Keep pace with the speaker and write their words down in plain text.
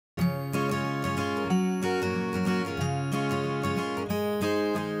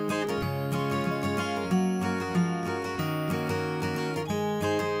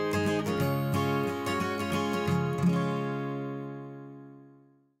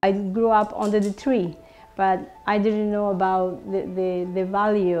I grew up under the tree, but I didn't know about the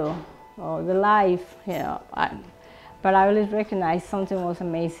value or the life, you know. But I always recognized something was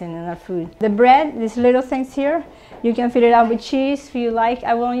amazing in our food. The bread, these little things here, you can fill it up with cheese if you like.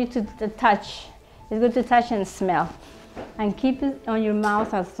 I want you to touch. It's good to touch and smell. And keep it on your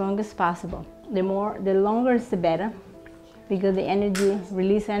mouth as long as possible. The longer the better, because the energy,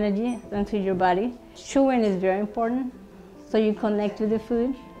 release energy into your body. Chewing is very important, so you connect with the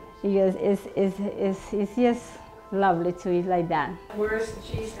food, because it's just lovely to eat like that. Where is the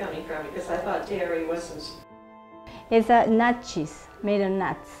cheese coming from? Because I thought dairy wasn't. It's a nut cheese, made of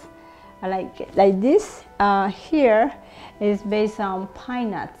nuts. I like it. Like this here is based on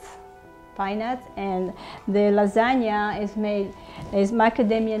pine nuts. Pine nuts, and the lasagna is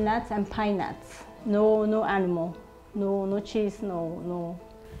macadamia nuts and pine nuts. No animal, no cheese, no.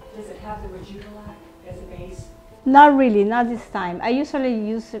 Does it have the rajulalac as a base? Not really, not this time. I usually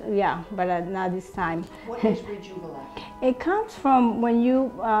use it, yeah, but not this time. What is rajulalac? It comes from when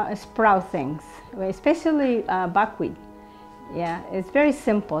you sprout things, especially buckwheat. Yeah, it's very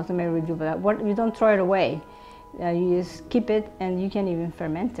simple to make rajulalac. You don't throw it away. You just keep it, and you can even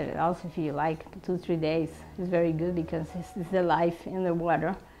ferment it also if you like, 2-3 days. It's very good because it's the life in the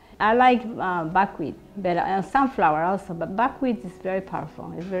water. I like buckwheat better, and sunflower also, but buckwheat is very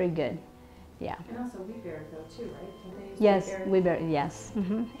powerful. It's very good. Yeah. And also wheat berries though too, right? Yes, wheat berries, yes.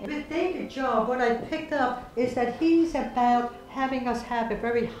 With David Job, what I picked up is that he's about having us have a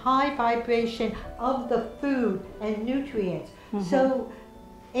very high vibration of the food and nutrients. So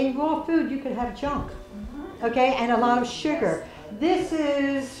in raw food you can have junk, okay, and a lot of sugar. This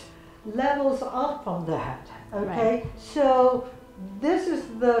is levels up from that, okay? Right. So this is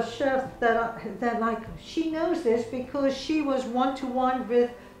the chef that like, she knows this because she was one-to-one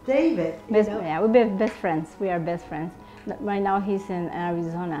with David. Yeah, we're best friends. We are best friends. Right now he's in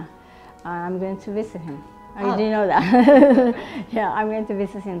Arizona. I'm going to visit him. I didn't know that. Yeah, I'm going to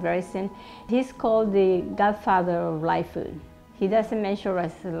visit him very soon. He's called the godfather of live food. He doesn't mention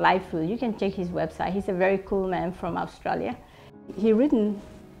as live food. You can check his website. He's a very cool man from Australia. He's written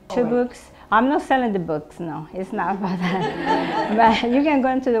 2 books. I'm not selling the books, no, it's not about that. But you can go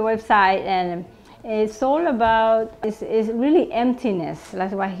into the website, and it's all about, it's really emptiness.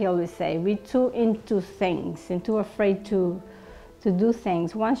 That's what he always say. We're too into things and too afraid to do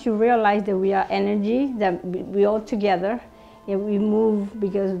things. Once you realize that we are energy, that we all together, and we move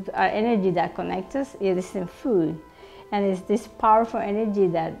because our energy that connects us is in food. And it's this powerful energy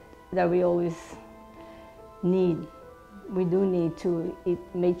that we always need. We do need to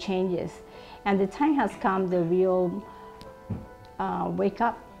make changes. And the time has come that we all wake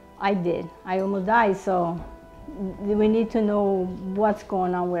up. I did. I almost died, so we need to know what's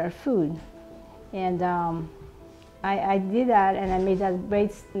going on with our food. And I did that, and I made that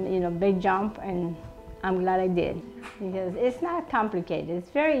great, big jump, and I'm glad I did, because it's not complicated. It's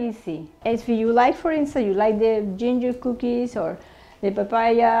very easy. If you like, for instance, you like the ginger cookies or the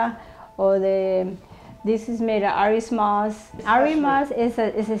papaya, or this is made of Aris moss. Aris moss is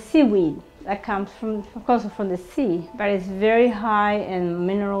a seaweed that comes of course, from the sea, but it's very high in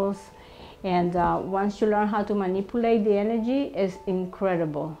minerals. And once you learn how to manipulate the energy, it's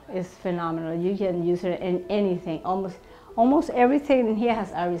incredible. It's phenomenal. You can use it in anything. Almost everything in here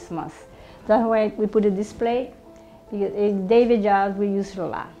has Aris moss. That's why we put a display, because in David jobs we use it a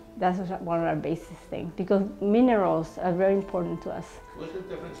lot. That's one of our basic things, because minerals are very important to us. What's the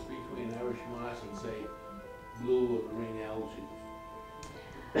difference between Irish moss and, say, blue or green algae?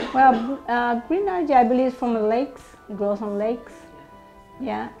 Well, green algae, I believe, is from the lakes. It grows on lakes.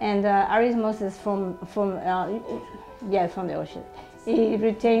 Yeah, and Aris moss is from the ocean. It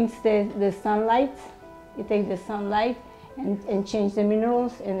retains the sunlight. It takes the sunlight and change the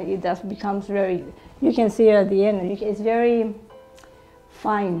minerals, and it just becomes very, you can see it at the end, it's very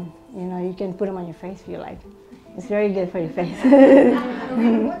fine, you can put them on your face if you like. It's very good for your face.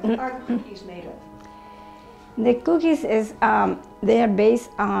 What are the cookies made of? The cookies they are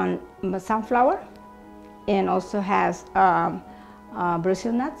based on sunflower, and also has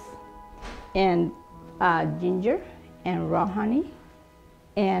Brazil nuts, and ginger, and raw honey,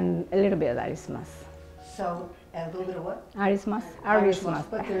 and a little bit of Aris moss. So, and a little bit of what? Aris moss.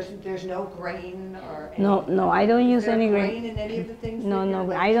 But there's no grain or any, No, I don't use any grain in any of the things? No,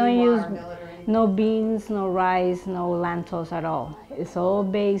 like I don't use millet or anything? no beans, no rice, no lentils at all. It's all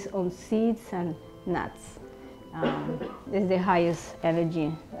based on seeds and nuts. It's the highest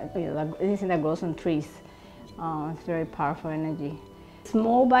energy. Anything that grows on trees. It's very powerful energy.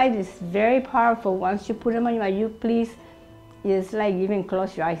 Small bite is very powerful. Once you put them on your mouth, you please. It's like even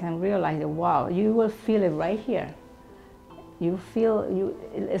close your eyes and realize that, wow, you will feel it right here. You feel,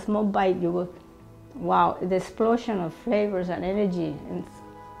 a small bite, you will, wow, the explosion of flavors and energy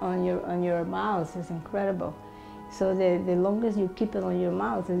on your mouth is incredible. So the longest you keep it on your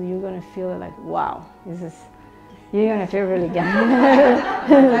mouth, you're gonna feel like, wow, you're gonna feel really good.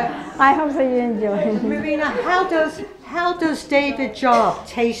 I hope so you enjoy. Marina, how does David Job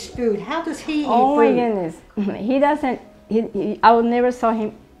taste food? How does he eat food? Oh my goodness, he doesn't. I would never saw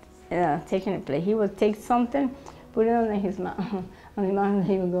him taking a plate. He would take something, put it on his mouth, and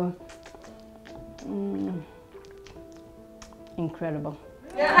he would go, incredible.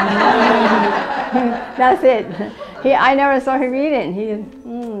 That's it. I never saw him eating. He is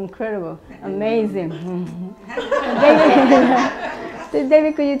incredible, amazing.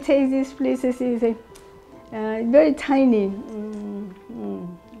 David, could you taste this, please? He said, very tiny.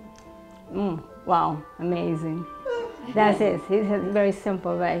 Wow, amazing. That's it. He's very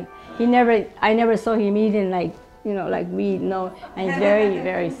simple, right? I never saw him eating like, like we eat. No, and he's very,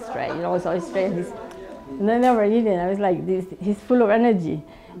 very straight. So he's straight. I never eaten. I was like this. He's full of energy,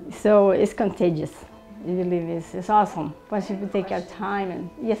 so it's contagious. You believe it's awesome. Once you take your time and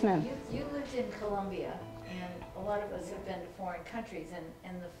yes, ma'am. You lived in Colombia, and a lot of us have been to foreign countries,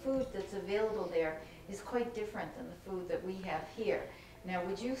 and the food that's available there is quite different than the food that we have here. Now,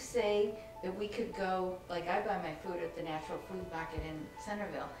 would you say that we could go, like I buy my food at the Natural Food Market in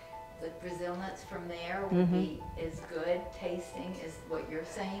Centerville, the Brazil nuts from there would be as good tasting as what you're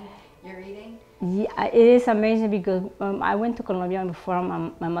saying you're eating? Yeah, it is amazing because I went to Colombia before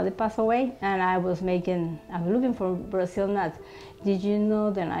my mother passed away, and I was looking for Brazil nuts. Did you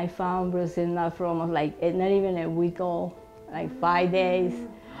know that I found Brazil nuts for almost like, not even a week old, like 5 days?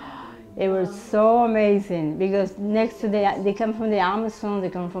 It was so amazing because next to they come from the Amazon, they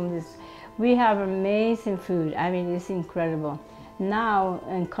come from this. We have amazing food. I mean, it's incredible. Now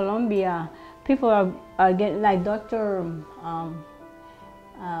in Colombia, people are getting like Dr.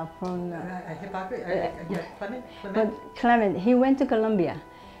 From Clement. He went to Colombia.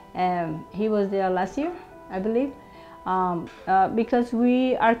 He was there last year, I believe, because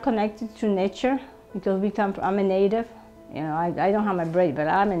we are connected to nature. Because I'm a native. I don't have my braid, but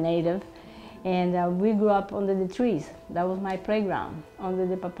I'm a native, and we grew up under the trees. That was my playground, under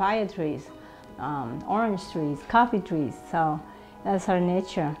the papaya trees, orange trees, coffee trees. So that's our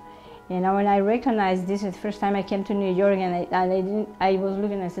nature. When I recognized this is the first time I came to New York, and I was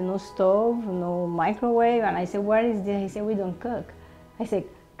looking, I said, no stove, no microwave, and I said, what is this? He said, we don't cook. I said,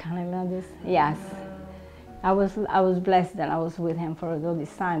 can I learn this? Yes. I was blessed that I was with him for all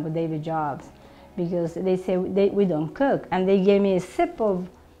this time with David Jobs, because they say we don't cook, and they gave me a sip of,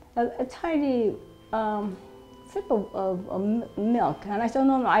 a tiny sip of milk, and I said,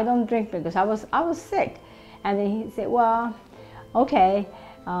 no, I don't drink because I was sick. And then he said, well, okay.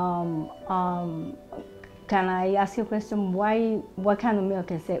 Can I ask you a question? What kind of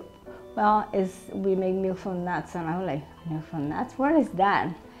milk? I said, well, we make milk from nuts. And I was like, milk from nuts? What is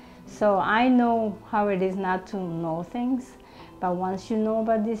that? So I know how it is not to know things, but once you know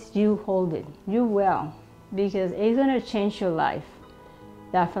about this, you hold it. You will, because it's gonna change your life,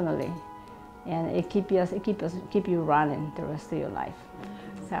 definitely, and it keep you running the rest of your life.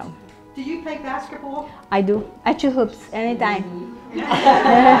 So. Do you play basketball? I do. I shoot hoops anytime.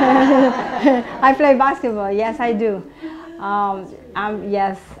 I play basketball. Yes, I do.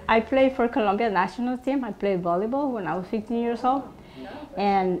 Yes, I played for Colombia national team. I played volleyball when I was 15 years old,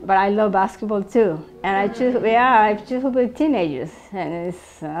 but I love basketball too. And I choose with teenagers, and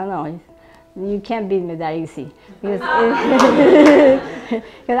it's, I don't know. You can't beat me that easy because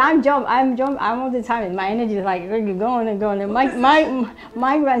I'm all the time, and my energy is like really going and going. And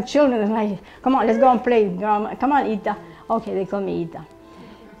my grandchildren are like, come on, let's go and play. Come on, Ita. Okay, they call me Ita.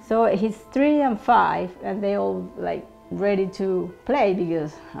 So he's 3 and 5, and they all like ready to play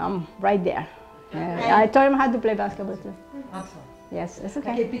because I'm right there. I taught him how to play basketball too. Awesome. Yes, it's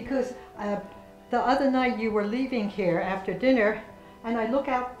okay. Okay, because the other night you were leaving here after dinner, and I look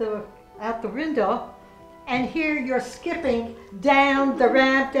out the window, and here you're skipping down the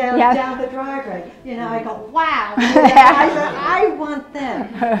ramp, down the driveway. I go, wow. I said, I want them.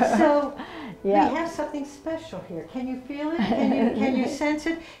 So we have something special here. Can you feel it? Can you sense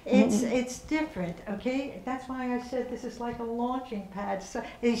it? It's different. Okay, that's why I said this is like a launching pad,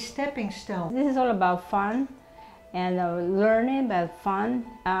 a stepping stone. This is all about fun and learning, but fun.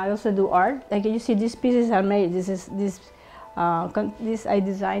 I also do art. Like you see, these pieces are made. I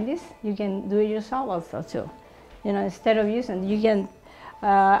designed this. You can do it yourself also too. Instead of using, you can.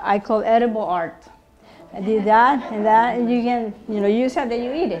 I call edible art. I did that and that, and you can, use it, then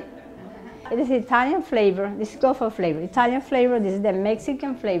you eat it. It is Italian flavor. This is go for flavor. Italian flavor. This is the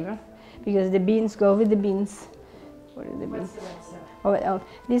Mexican flavor, because the beans go with the beans. What is the bean? Oh,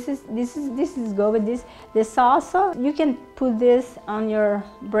 this is good. But the salsa, you can put this on your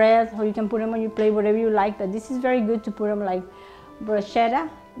bread, or you can put them on your plate, whatever you like. But this is very good to put them like bruschetta.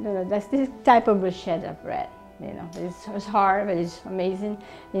 That's this type of bruschetta bread. You know, it's hard, but it's amazing,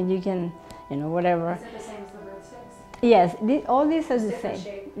 and you can, you know, whatever. Is it the same as the breadsticks? Yes, all these are the Different same.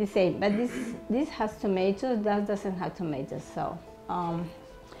 shape? The same, but this has tomatoes. That doesn't have tomatoes. So,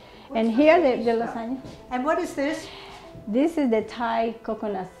 and here the lasagna. And what is this? This is the Thai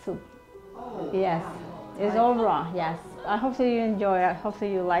coconut soup. Yes, it's all raw. Yes, I hope that you enjoy it. I hope that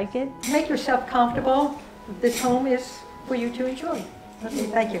you like it. Make yourself comfortable. This home is for you to enjoy. Okay,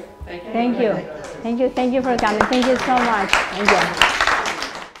 thank you. Thank you. Thank you. Thank you for coming. Thank you so much. Thank you.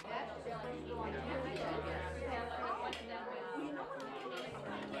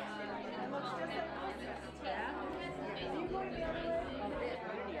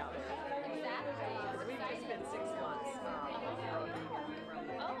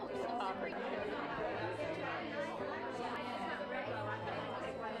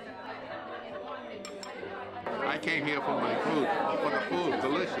 I came here for my food, for the food,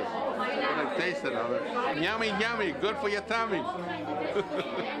 delicious. When I tasted of it, yummy, yummy, good for your tummy.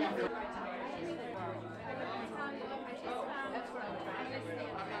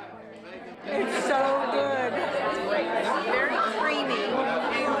 It's so good. Very creamy,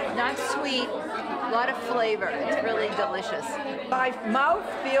 not sweet, a lot of flavor. It's really delicious. My mouth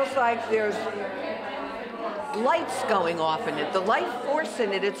feels like there's lights going off in it. The light force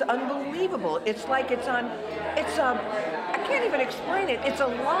in it, it's unbelievable. It's like I can't even explain it. It's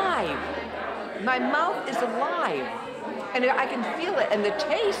alive. My mouth is alive. And I can feel it, and the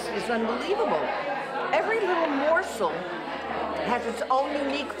taste is unbelievable. Every little morsel has its own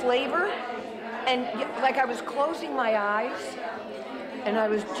unique flavor. And like I was closing my eyes, and I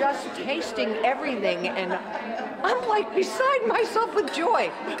was just tasting everything, and I'm like beside myself with joy.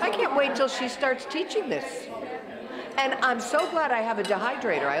 I can't wait till she starts teaching this. And I'm so glad I have a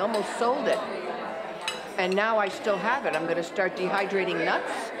dehydrator. I almost sold it. And now I still have it. I'm going to start dehydrating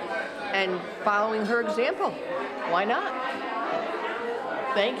nuts and following her example. Why not?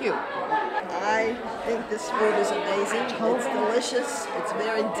 Thank you. I think this food is amazing. It's delicious. It's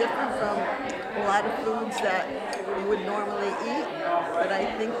very different from a lot of foods that you would normally eat. But I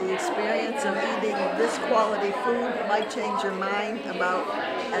think the experience of eating this quality food might change your mind about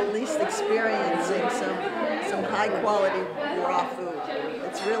at least experiencing some high quality raw food.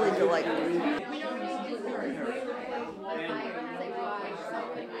 It's really delightful.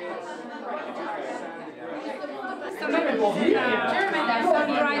 German, there's some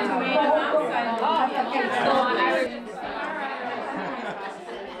dried tomato outside.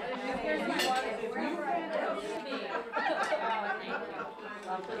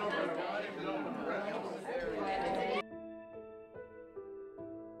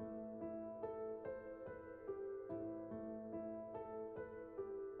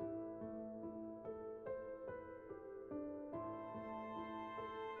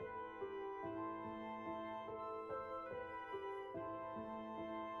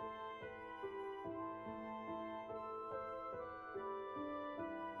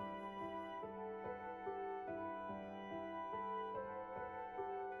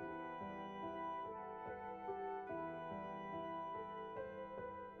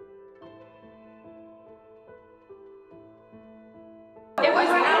 It was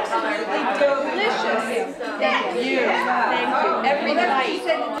absolutely delicious. Thank you. Thank you. Every bite.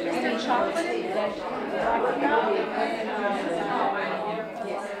 Mr. Chocolate.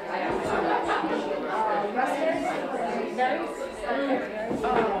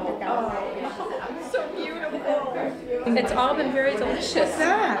 So beautiful. It's all been very delicious.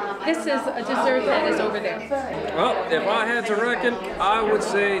 This is a dessert that is over there. Well, if I had to reckon, I would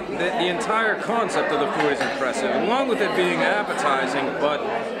say that the entire concept of the food is impressive, along with it being appetizing, but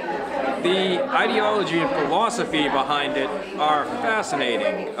the ideology and philosophy behind it are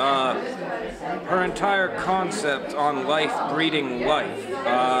fascinating. Her entire concept on life breeding life,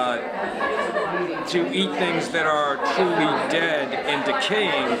 to eat things that are truly dead and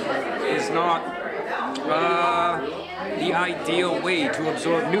decaying is not the ideal way to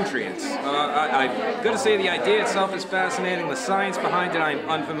absorb nutrients. I've got to say the idea itself is fascinating. The science behind it I'm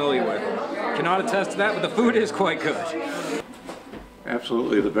unfamiliar with. Cannot attest to that, but the food is quite good.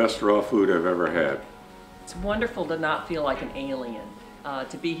 Absolutely the best raw food I've ever had. It's wonderful to not feel like an alien,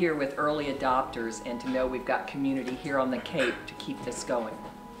 to be here with early adopters and to know we've got community here on the Cape to keep this going.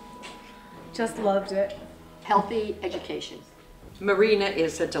 Just loved it. Healthy education. Marina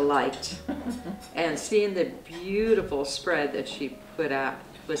is a delight, and seeing the beautiful spread that she put out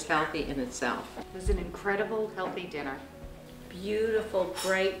was healthy in itself. It was an incredible, healthy dinner. Beautiful,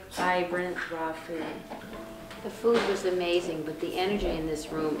 bright, vibrant, raw food. The food was amazing, but the energy in this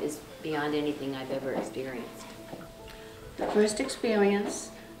room is beyond anything I've ever experienced. The first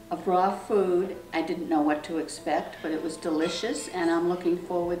experience of raw food, I didn't know what to expect, but it was delicious, and I'm looking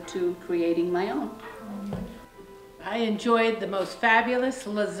forward to creating my own. I enjoyed the most fabulous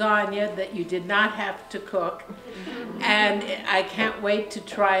lasagna that you did not have to cook, and I can't wait to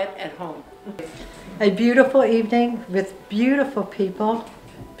try it at home. A beautiful evening with beautiful people,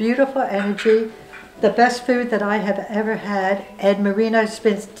 beautiful energy, the best food that I have ever had, and Marina has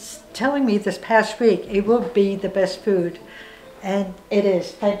been telling me this past week it will be the best food, and it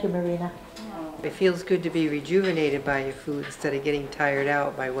is. Thank you, Marina. It feels good to be rejuvenated by your food instead of getting tired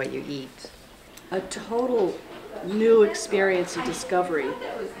out by what you eat. A total new experience of discovery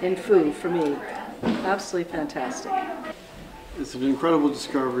in food for me. Absolutely fantastic. It's an incredible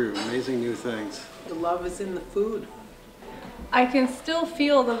discovery of amazing new things. The love is in the food. I can still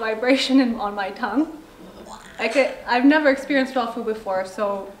feel the vibration on my tongue. I've never experienced raw food before,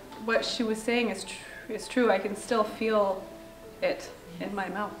 so what she was saying is true. I can still feel it in my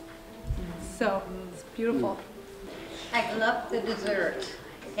mouth. So it's beautiful. I love the dessert,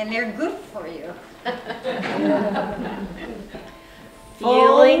 and they're good for you.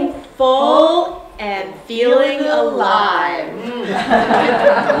 Feeling full and feeling alive.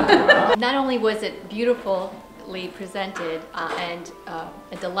 Not only was it beautifully presented and a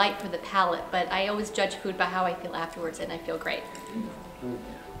delight for the palate, but I always judge food by how I feel afterwards, and I feel great.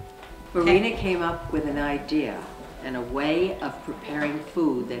 Marina came up with an idea and a way of preparing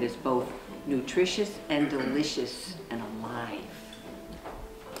food that is both nutritious and delicious and alive.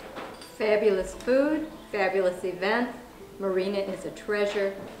 Fabulous food, fabulous event. Marina is a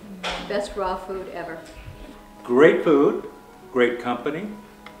treasure. Best raw food ever. Great food, great company.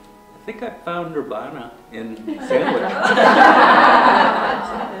 I think I found Nirvana in sandwich.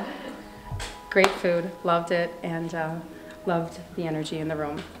 Great food, loved it, and loved the energy in the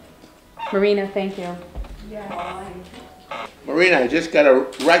room. Marina, thank you. Marina, I just got a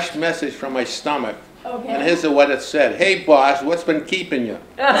rushed message from my stomach. Okay. And here's what it said. Hey boss, what's been keeping you?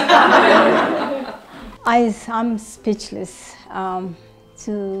 I'm speechless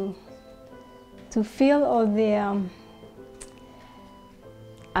to feel all the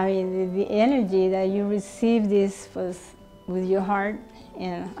the energy that you receive this with your heart,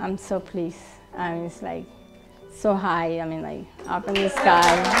 and I'm so pleased. It's like so high. Like up in the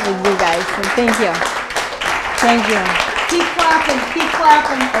sky with you guys. And thank you, thank you. Keep clapping, keep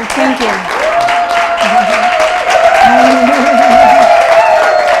clapping. And thank you.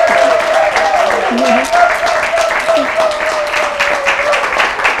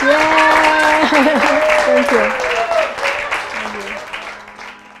 Thank you.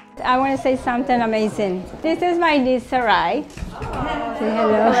 I want to say something amazing. This is my niece, Sarai. Say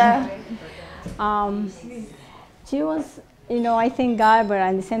hello. She was, I thank God, but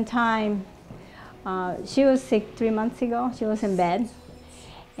at the same time, she was sick 3 months ago. She was in bed,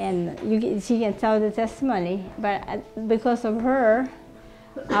 and she can tell the testimony. But because of her,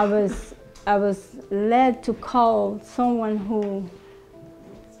 I was led to call someone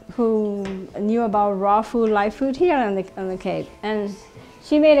who knew about raw food, live food here on the Cape, and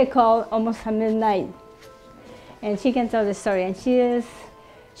she made a call almost at midnight, and she can tell the story. And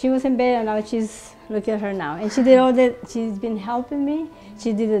she was in bed, and now look at her now. And she did all that. She's been helping me.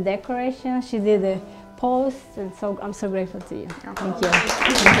 She did the decoration. She did the posts, and so I'm so grateful to you. Thank you.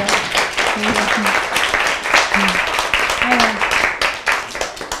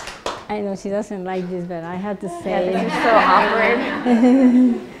 I know she doesn't like this, but I had to say. Yeah, this is so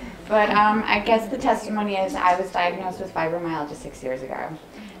awkward. But I guess the testimony is I was diagnosed with fibromyalgia 6 years ago.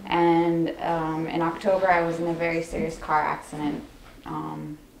 And in October I was in a very serious car accident.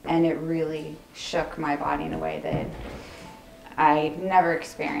 And it really shook my body in a way that I never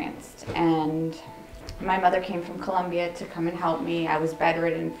experienced. And my mother came from Colombia to come and help me. I was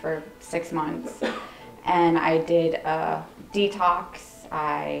bedridden for 6 months. And I did a detox.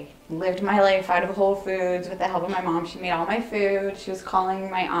 I lived my life out of Whole Foods with the help of my mom. She made all my food. She was calling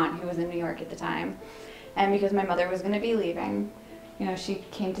my aunt who was in New York at the time. And because my mother was going to be leaving, she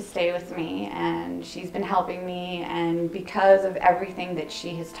came to stay with me, and she's been helping me. And because of everything that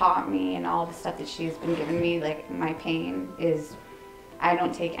she has taught me and all the stuff that she's been giving me, like my pain is, I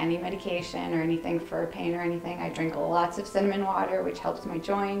don't take any medication or anything for pain or anything. I drink lots of cinnamon water, which helps my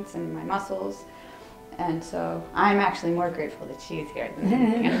joints and my muscles. And so I'm actually more grateful that she's here than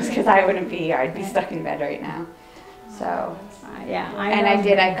anything else, because I wouldn't be here. I'd be stuck in bed right now. So Yeah, And I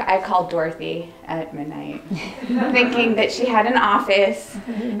did. I called Dorothy at midnight, thinking that she had an office,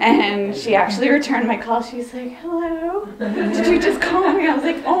 and she actually returned my call. She's like, "Hello, did you just call me?" I was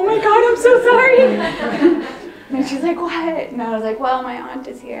like, "Oh my God, I'm so sorry." And she's like, "What?" And I was like, "Well, my aunt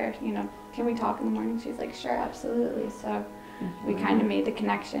is here. You know, can we talk in the morning?" She's like, "Sure, absolutely." So we kind of made the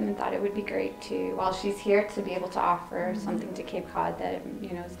connection and thought it would be great to, while she's here, to be able to offer something to Cape Cod that, you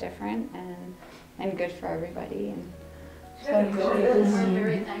know, is different and good for everybody. And so we're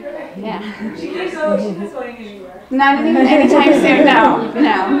very thankful. Yeah. She's going anywhere. Not anytime soon.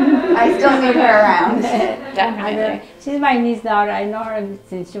 No. I still need her around. Definitely. She's my niece daughter. I know her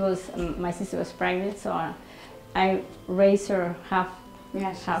since she was my sister was pregnant, so I raised her half.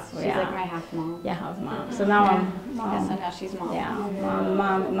 Yeah, she's like my half mom. Yeah, half mom. So now I'm mom. Yeah, so now she's mom. Yeah,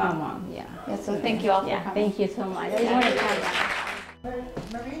 mom. Yeah. Yeah. So thank you all for coming. Thank you so much.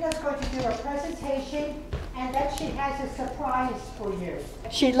 Marina's going to do a presentation, and then she has a surprise for you.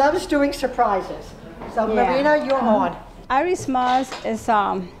 She loves doing surprises. So Marina, you're on. Iris moss is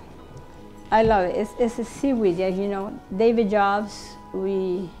I love it. It's a seaweed. Yeah, you know, David Jobs.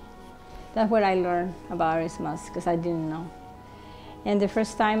 That's what I learned about iris moss because I didn't know. And the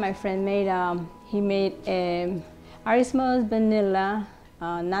first time my friend made, he made iris moss, vanilla,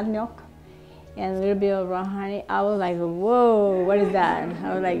 nut milk, and a little bit of raw honey. I was like, whoa, what is that?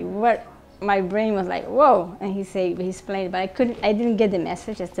 I was like, what? My brain was like, whoa. And he explained, but I didn't get the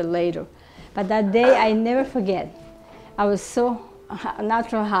message until later. But that day, I never forget. I was so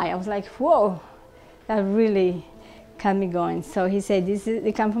natural high. I was like, whoa, that really kept me going. So he said,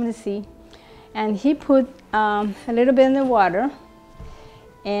 they come from the sea. And he put a little bit in the water,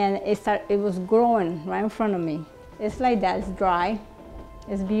 and it was growing right in front of me. It's like that, it's dry,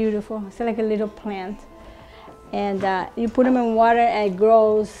 it's beautiful, it's like a little plant. And you put them in water and it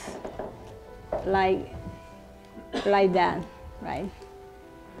grows like that, right?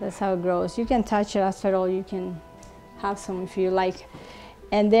 That's how it grows. You can touch it after all, you can have some if you like.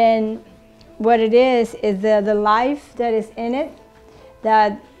 And then what it is the life that is in it,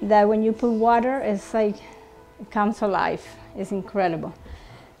 that when you put water, it's like, it comes to life. It's incredible.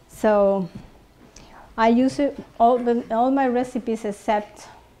 So I use it all my recipes except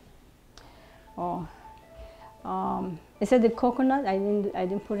except the coconut. I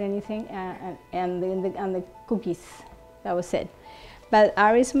didn't put anything, and the cookies. That was it. But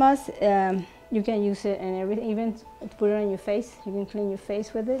iris moss, you can use it and everything. Even put it on your face. You can clean your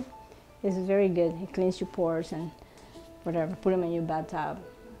face with it. It's very good. It cleans your pores and whatever. Put them in your bathtub,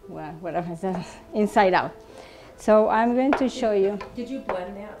 whatever. Inside out. So I'm going to show you. Did you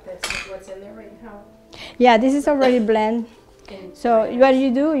blend that? That's what's in there right now? Yeah, this is already blend. So what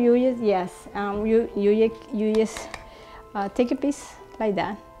you do, you just take a piece like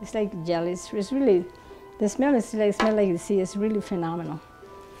that. It's like jelly. It's really, the smell is like the sea. It's really phenomenal.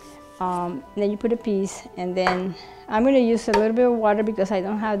 Then you put a piece, and then I'm going to use a little bit of water because I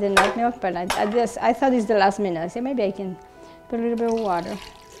don't have the nut milk. But I thought it's the last minute. I said maybe I can put a little bit of water,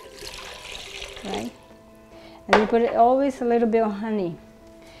 right? And you put always a little bit of honey.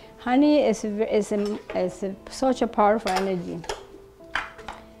 Honey is such a powerful energy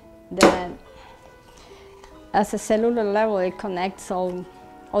that at a cellular level it connects all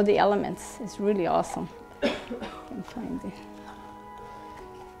the elements. It's really awesome. I can find it.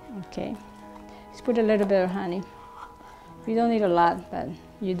 Okay, just put a little bit of honey. You don't need a lot, but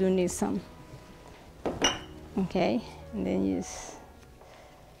you do need some. Okay, and then you just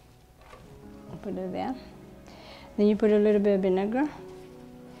put it there. Then you put a little bit of vinegar.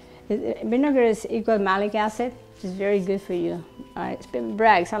 Vinegar is equal malic acid, which is very good for you.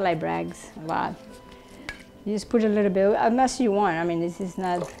 Brags, I like Brags a lot. You just put a little bit, unless you want. I mean, this is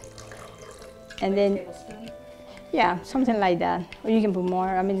not. And then, yeah, something like that. Or you can put more.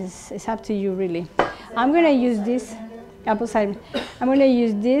 I mean, it's up to you, really. I'm going to use this apple cider. I'm going to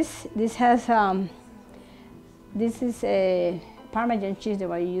use this. This has, this is a Parmesan cheese that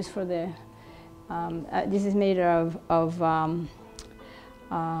I use for the. This is made of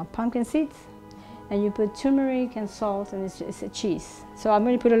pumpkin seeds, and you put turmeric and salt, and it's a cheese. So I'm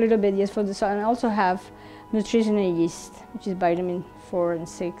going to put a little bit just for the salt, and I also have nutritional yeast, which is vitamin 4 and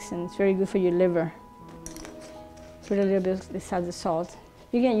 6, and it's very good for your liver. Put a little bit of the salt.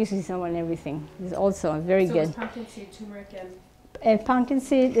 You can use this on everything. It's also very good. So pumpkin seed, turmeric, and pumpkin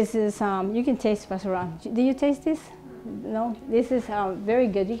seed. This is you can taste pass around. Do you taste this? No, this is very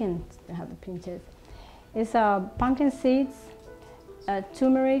good. You can have a pinch of it. It's pumpkin seeds,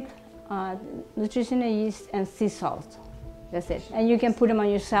 turmeric, nutritional yeast, and sea salt. That's it. And you can put them on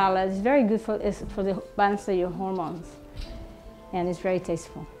your salad. It's very good for the balance of your hormones, and it's very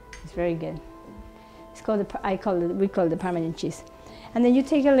tasteful. It's very good. It's called we call it the Parmesan cheese. And then you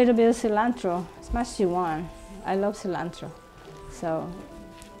take a little bit of cilantro, as much as you want. I love cilantro. So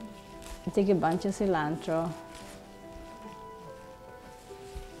you take a bunch of cilantro.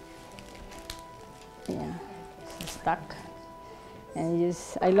 Yeah, it's stuck. And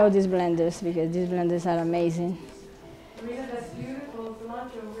I love these blenders because these blenders are amazing. Marina, that's beautiful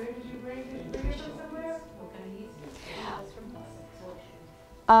cilantro. Where did you bring it from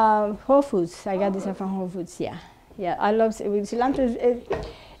somewhere? Whole Foods. I got this from Whole Foods. Yeah, yeah. I love cilantro.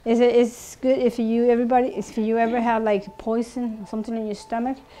 It's good if you ever have like poison, something in your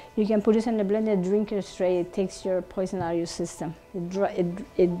stomach, you can put this in the blender, drink it straight. It takes your poison out of your system.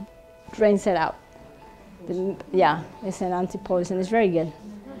 It drains it out. Yeah, it's an anti-poison. It's very good.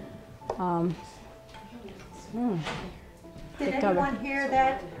 Did anyone hear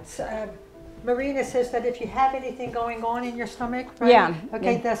that? Marina says that if you have anything going on in your stomach, right? Yeah.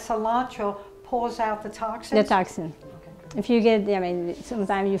 Okay, yeah. the cilantro pulls out the toxins. The toxin. If you get, I mean,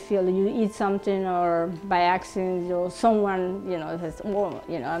 sometimes you feel you eat something or by accident or someone, says, oh,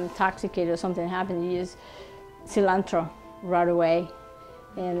 I'm intoxicated or something happened, you use cilantro right away,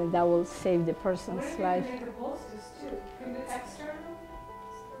 and that will save the person's life.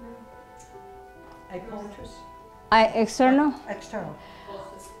 External? External.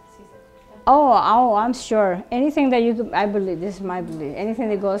 Oh, I'm sure. Anything that you could, I believe, this is my belief, anything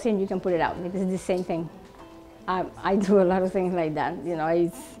that goes in, you can put it out. It's the same thing. I do a lot of things like that,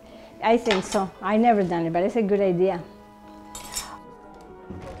 I think so. I never done it, but it's a good idea.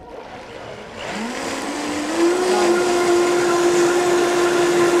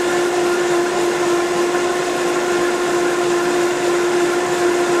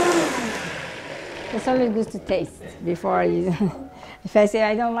 It's always good to taste before you. If I say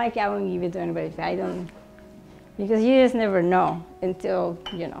I don't like it, I won't give it to anybody. If I don't, because you just never know until,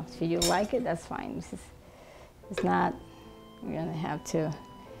 if you like it, that's fine. It's not, we're gonna have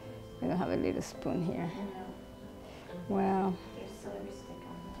a little spoon here. Well,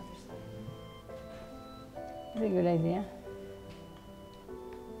 it's a good idea.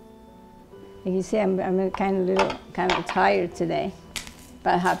 Like you say, I'm kind of tired today,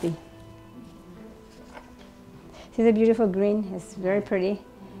 but happy. See the beautiful green? It's very pretty,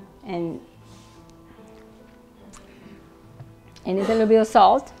 and it's a little bit of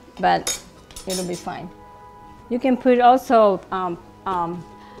salt, but it'll be fine. You can put also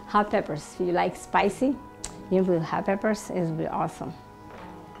hot peppers. If you like spicy, you can put hot peppers. It'll be awesome.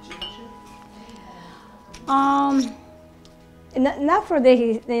 Not for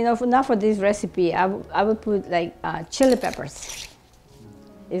the, not for this recipe. I would put like chili peppers.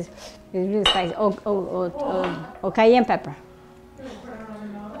 It's really spicy. Or cayenne pepper.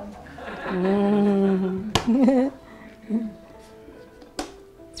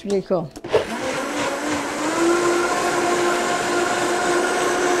 It's really cool.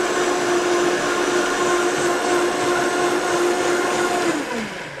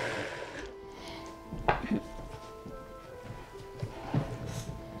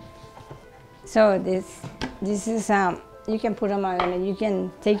 So this is you can put them on. I mean, you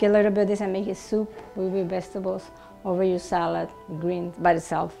can take a little bit of this and make a soup with your vegetables over your salad, greens by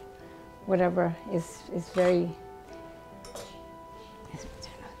itself, whatever. It's very.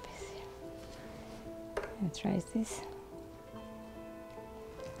 Let's try this.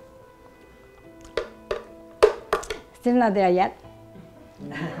 Still not there yet.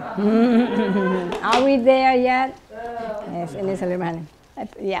 Are we there yet? Yes, and it's a little honey.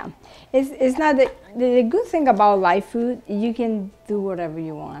 Yeah, it's not the good thing about live food. You can do whatever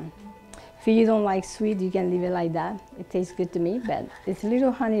you want. If you don't like sweet, you can leave it like that. It tastes good to me, but it's a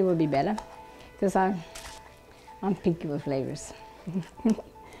little honey would be better, because I'm picky with flavors.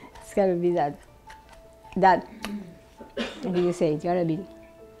 It's gotta be that. What do you say? It's gotta be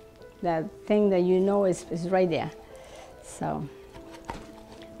that thing that is right there. So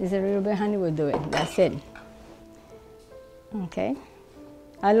just a little bit of honey will do it. That's it. Okay.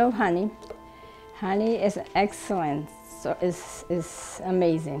 I love honey. Honey is excellent. So it's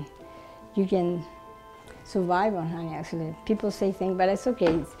amazing. You can survive on honey, actually. People say things, but it's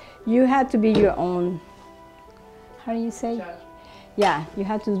okay. You have to be your own. How do you say? Judge. Yeah, you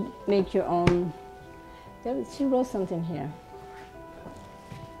have to make your own. She wrote something here.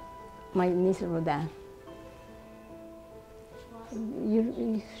 My niece wrote that.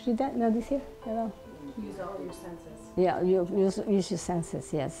 You read that? No, this here? Hello. Use all your senses. Yeah, you use your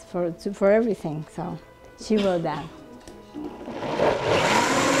senses, yes, for everything. So she wrote that.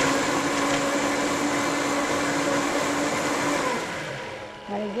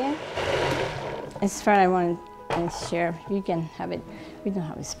 But again, as far as I want to share, you can have it We don't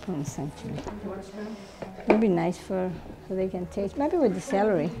have a spoon, actually. It would be nice so they can taste. Maybe with the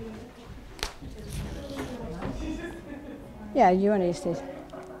celery. Yeah, you want to use this.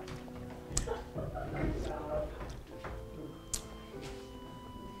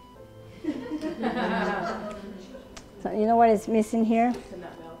 So you know what is missing here?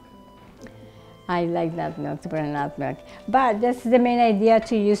 I like nut milk, to put in nut milk. But that's the main idea,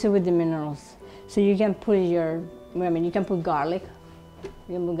 to use it with the minerals. So you can put you can put garlic.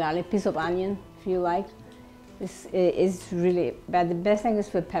 You can put garlic, piece of onion, if you like. It's really, but the best thing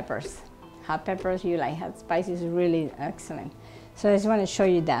is with peppers. Hot peppers, you like hot spicy, is really excellent. So I just want to show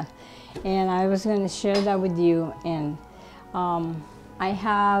you that. And I was going to share that with you. And I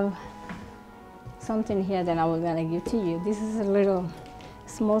have something here that I was going to give to you. This is a little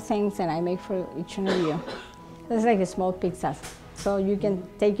small things that I make for each one of you. It's like a small pizza. So you can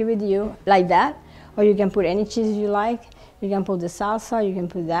take it with you like that, or you can put any cheese you like. You can put the salsa, you can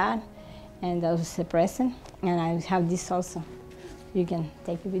put that, and that was a present. And I have this also. You can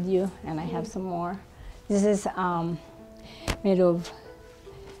take it with you, and I have some more. This is made of,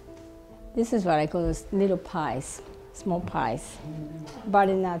 this is what I call little pies, small pies,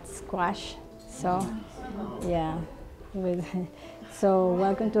 butternut squash. So, yeah. So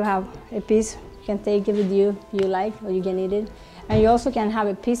welcome to have a piece. You can take it with you if you like, or you can eat it. And you also can have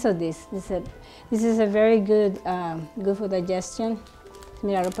a piece of this. This is a very good for digestion. It's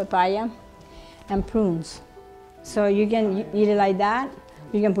made out of papaya and prunes. So you can eat it like that.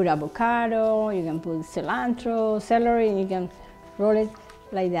 You can put avocado, you can put cilantro, celery, and you can roll it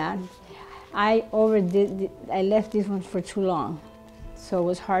like that. I left this one for too long. So it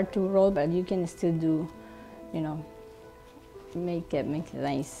was hard to roll, but you can still do, make it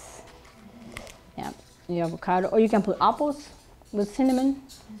nice. Yeah, the avocado, or you can put apples with cinnamon,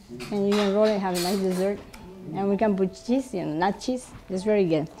 and you can roll it and have a nice dessert. And we can put cheese, nut cheese. It's very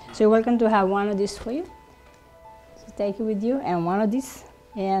good. So you're welcome to have one of these for you. So take it with you, and one of these.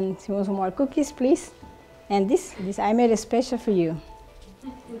 And if you want some more cookies, please. And this I made a special for you.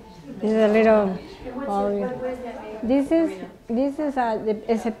 This is a little.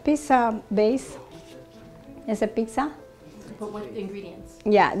 It's a pizza base. It's a pizza. But what ingredients?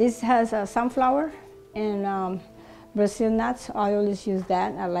 Yeah, this has sunflower and Brazil nuts. I always use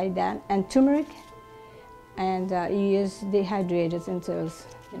that. I like that. And turmeric. And you use dehydrated until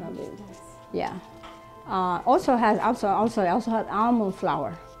yeah. Also has almond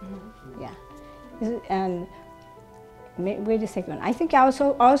flour. Mm-hmm. Yeah. And wait a second. I think I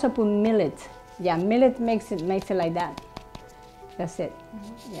also put millet. Yeah, millet makes it like that. That's it.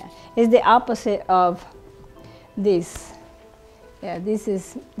 Mm-hmm. Yeah. It's the opposite of this. Yeah, this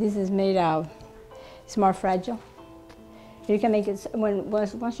is made out. It's more fragile. You can make it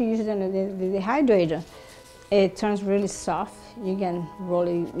once you use it in the dehydrator, it turns really soft. You can roll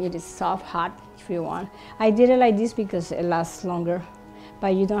it, eat it soft, hot if you want. I did it like this because it lasts longer,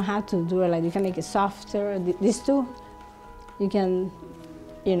 but you don't have to do it like. You can make it softer. These two, you can,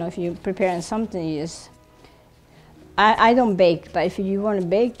 if you're preparing something, you just. I don't bake, but if you want to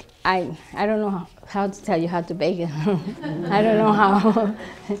bake, I don't know how to tell you how to bake it. I don't know how.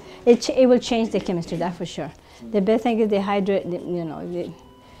 It will change the chemistry, that's for sure. The best thing is if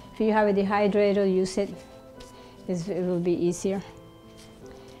you have a dehydrator, use it. It will be easier.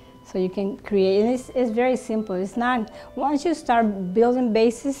 So you can create, and it's very simple. It's not, once you start building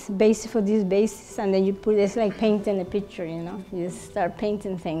bases for these bases, and then you put, it's like painting a picture, You just start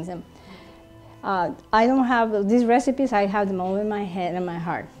painting things. And, I don't have these recipes. I have them all in my head and my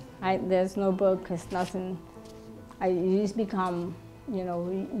heart. There's no book. It's nothing. You just become,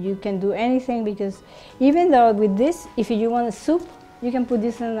 you can do anything, because even though with this, if you want a soup, you can put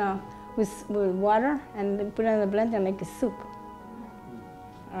this in with water and put it in a blender and make a soup.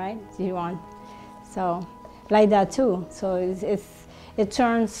 All right, if you want. So like that too. So it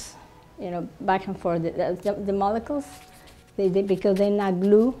turns, back and forth. The molecules, because they're not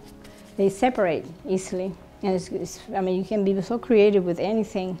glue. They separate easily, and you can be so creative with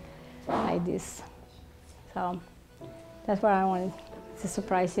anything like this. So that's what I wanted to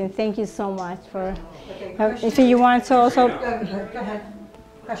surprise you. And thank you so much for. If you want to also. Go ahead.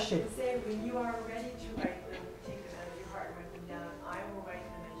 Question. Say when you are ready to write them, take them out of your heart and write them down. I will write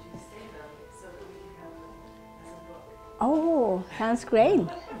them as you say them, so that we can have them as a book. Oh, sounds great.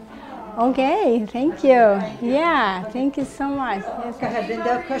 Okay, thank you. Yeah, thank you so much. Yes. Go ahead,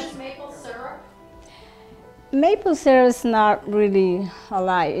 Linda. Question. Maple syrup? Maple syrup is not really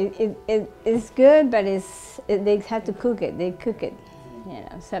alive. It's good, but they have to cook it. They cook it,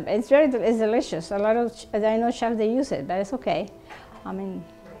 So it's delicious. I know chefs they use it, but it's okay. I mean,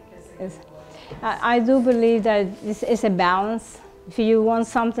 I do believe that this is a balance. If you want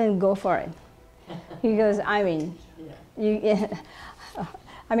something, go for it. Because I mean,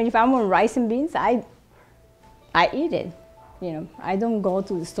 I mean, if I want rice and beans, I eat it. You know, I don't go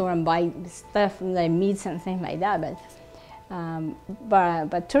to the store and buy stuff like meats and things like that.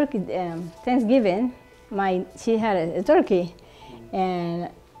 But turkey, Thanksgiving, she had a turkey, and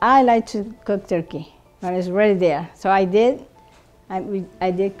I like to cook turkey when it's ready there. So I did.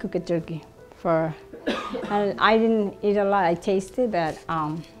 I did cook a turkey for. And I didn't eat a lot. I tasted, but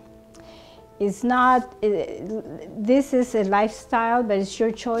it's not. This is a lifestyle, but it's your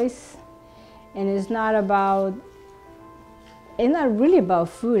choice, and it's not about. It's not really about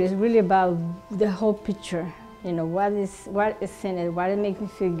food. It's really about the whole picture. You know, what is in it, what it makes me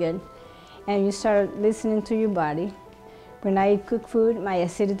feel good. And you start listening to your body. When I cook food, my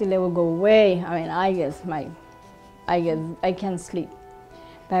acidity level go way. I mean, I can't sleep.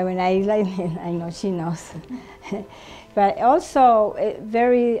 But when I like it, I know she knows. But also,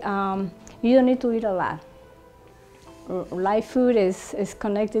 you don't need to eat a lot. Live food is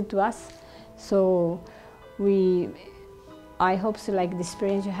connected to us. So I hope so, like the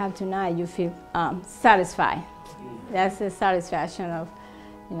experience you have tonight, you feel satisfied. That's the satisfaction of,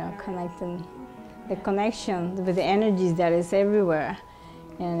 you know, connecting, the connection with the energies that is everywhere,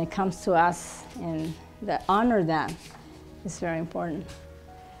 and it comes to us, and the honor that is very important.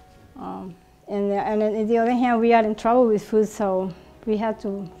 And on the other hand, we are in trouble with food, so we have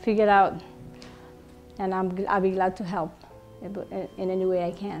to figure it out, and I'll be glad to help in any way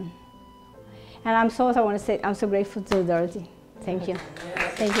I can. And I want to say, I'm so grateful to Dorothy. Thank you.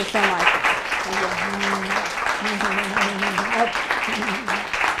 Thank you so much.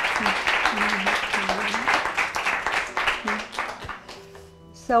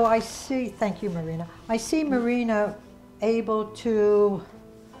 So I see, thank you, Marina. I see Marina able to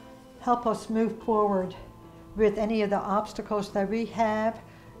help us move forward with any of the obstacles that we have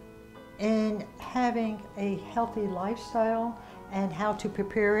in having a healthy lifestyle and how to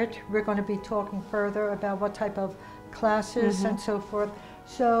prepare it. We're going to be talking further about what type of classes and so forth.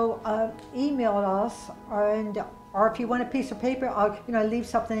 So email us, or if you want a piece of paper, I'll leave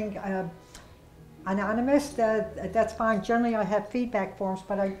something anonymous. That's fine. Generally, I have feedback forms,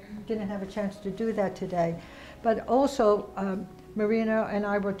 but I didn't have a chance to do that today. But also, Marina and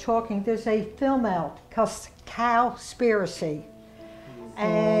I were talking. There's a film out called Cowspiracy,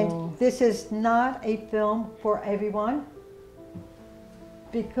 and this is not a film for everyone,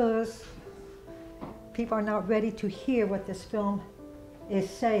 because people are not ready to hear what this film is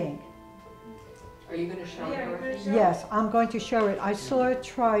saying. Are you going to show it? Yes, I'm going to show it. I saw it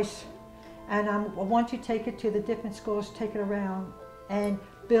twice, and I want you to take it to the different schools, take it around, and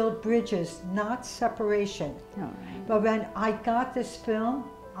build bridges, not separation. All right. But when I got this film,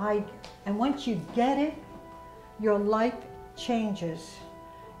 and once you get it, your life changes.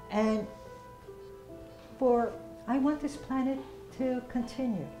 And I want this planet to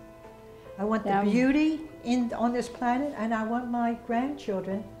continue. I want the beauty on this planet, and I want my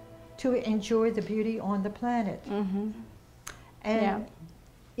grandchildren to enjoy the beauty on the planet. And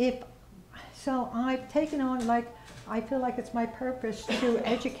so I've taken on, I feel like it's my purpose to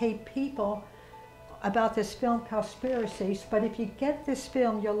educate people about this film, Cowspiracies. But if you get this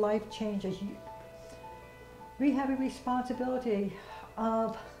film, your life changes. We have a responsibility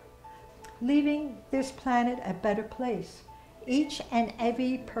of leaving this planet a better place. Each and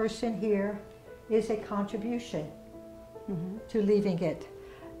every person here is a contribution to leaving it.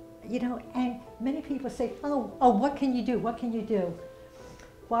 You know, and many people say, oh, what can you do? What can you do?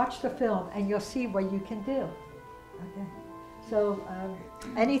 Watch the film and you'll see what you can do. Okay. So,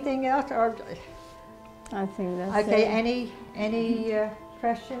 anything else? Or I think that's okay. it. Any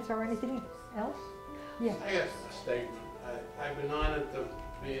questions or anything else? Yeah. I guess a statement. I've been honored to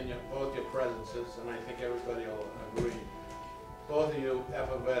be in both your presences, and I think everybody will agree. Both of you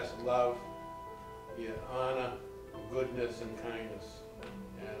effervesce love, you honor, goodness, and kindness,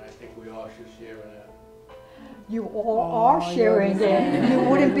 and I think we all should share in that. You all are sharing it. You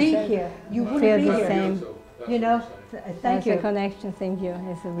wouldn't be here. You wouldn't be here. Same. You know, thank you. It's a connection, thank you.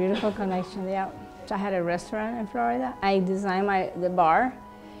 It's a beautiful connection. Yeah. So I had a restaurant in Florida. I designed the bar,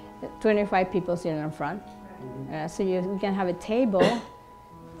 25 people sitting in front. So you can have a table,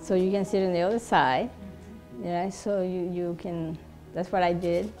 so you can sit on the other side. Yeah, so you can, that's what I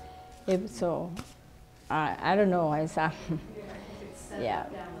did. I don't know,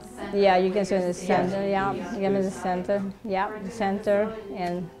 yeah, you can sit in the center, yeah, you can in the center, yeah, the center,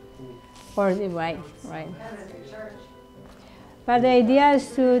 and, or the right. But the idea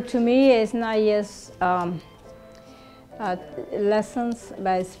is to me, it's not just lessons,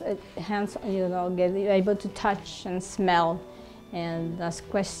 but it's hands, get able to touch and smell and ask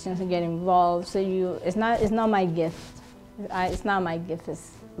questions and get involved. So it's not my gift. It's not my gift.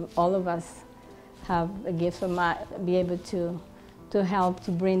 It's all of us have a gift for be able to help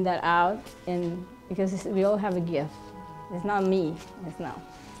to bring that out, and because we all have a gift. It's not me. It's not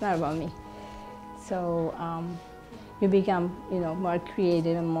about me. So you become, more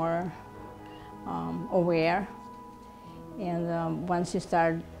creative and more aware. And once you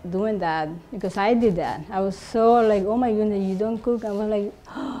start doing that, because I did that, I was so like, oh my goodness, you don't cook. I was like,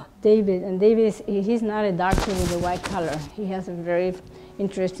 oh, David. And David, he's not a doctor with a white collar. He has a very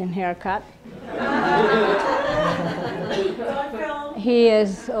interesting haircut.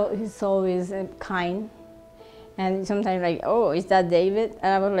 He's always kind. And sometimes like, oh, is that David?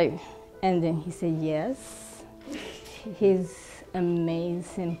 And I was like, and then he said, yes. He's an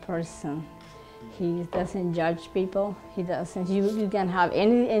amazing person. He doesn't judge people. He doesn't. You can have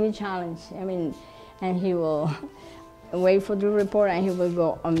any challenge. I mean, and he will wait for the report, and he will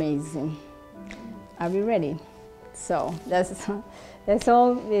go, amazing. Are we ready? So that's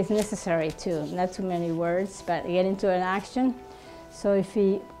all is necessary too. Not too many words, but get into an action. So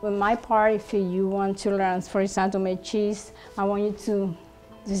on my part, if you want to learn, for example, to make cheese, I want you to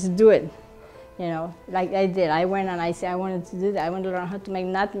just do it. Like I did. I went and I said I wanted to do that. I want to learn how to make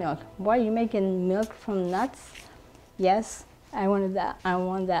nut milk. What, you making milk from nuts? Yes, I wanted that. I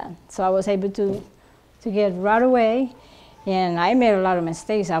want that. So I was able to get right away, and I made a lot of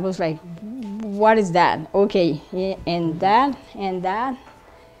mistakes. I was like, what is that? Okay, yeah, and that,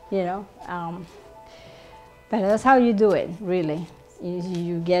 but that's how you do it, really.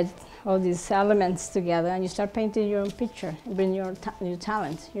 You get all these elements together, and you start painting your own picture, bring your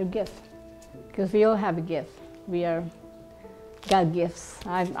talent, your gift. Because we all have a gift. We are God gifts.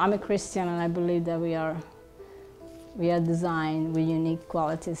 I'm a Christian, and I believe that we are designed with unique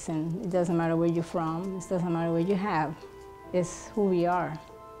qualities, and it doesn't matter where you're from. It doesn't matter what you have. It's who we are,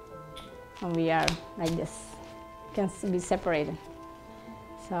 and we are like this. Can be separated.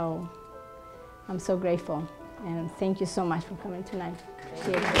 So I'm so grateful, and thank you so much for coming tonight.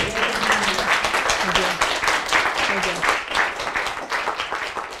 Appreciate it.